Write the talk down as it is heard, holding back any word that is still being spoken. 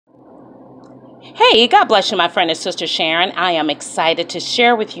Hey, God bless you, my friend and sister Sharon. I am excited to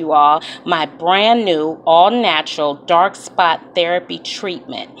share with you all my brand new all-natural dark spot therapy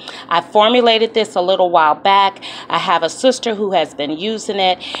treatment. I formulated this a little while back. I have a sister who has been using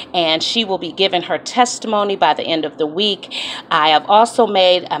it, and she will be giving her testimony by the end of the week. I have also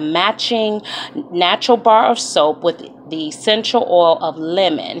made a matching natural bar of soap with the essential oil of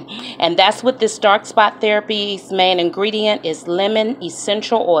lemon, and that's what this dark spot therapy's main ingredient is: lemon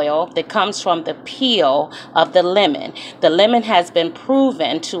essential oil that comes from the peel of the lemon. The lemon has been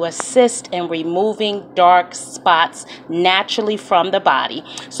proven to assist in removing dark spots naturally from the body.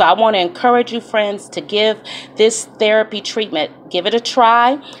 So I want to encourage you, friends, to give this therapy treatment. Give it a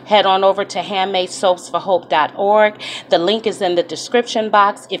try. Head on over to handmadesoapsforhope.org. The link is in the description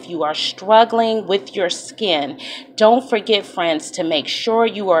box. If you are struggling with your skin, don't forget, friends, to make sure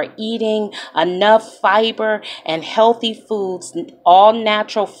you are eating enough fiber and healthy foods, all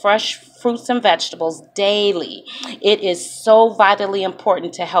natural, fresh fruits and vegetables daily. It is so vitally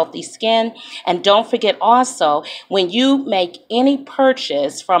important to healthy skin. And don't forget also, when you make any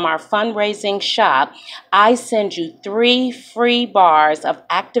purchase from our fundraising shop, I send you 3 free bars of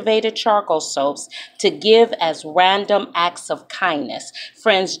activated charcoal soaps to give as random acts of kindness.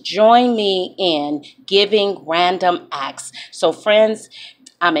 Friends, join me in giving random acts. So friends,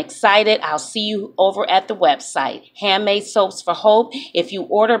 I'm excited. I'll see you over at the website, Handmade Soaps for Hope. If you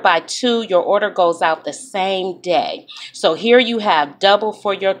order by 2, your order goes out the same day. So here you have double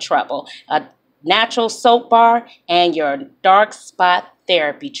for your trouble: a natural soap bar and your dark spot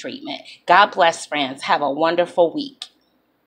therapy treatment. God bless, friends. Have a wonderful week.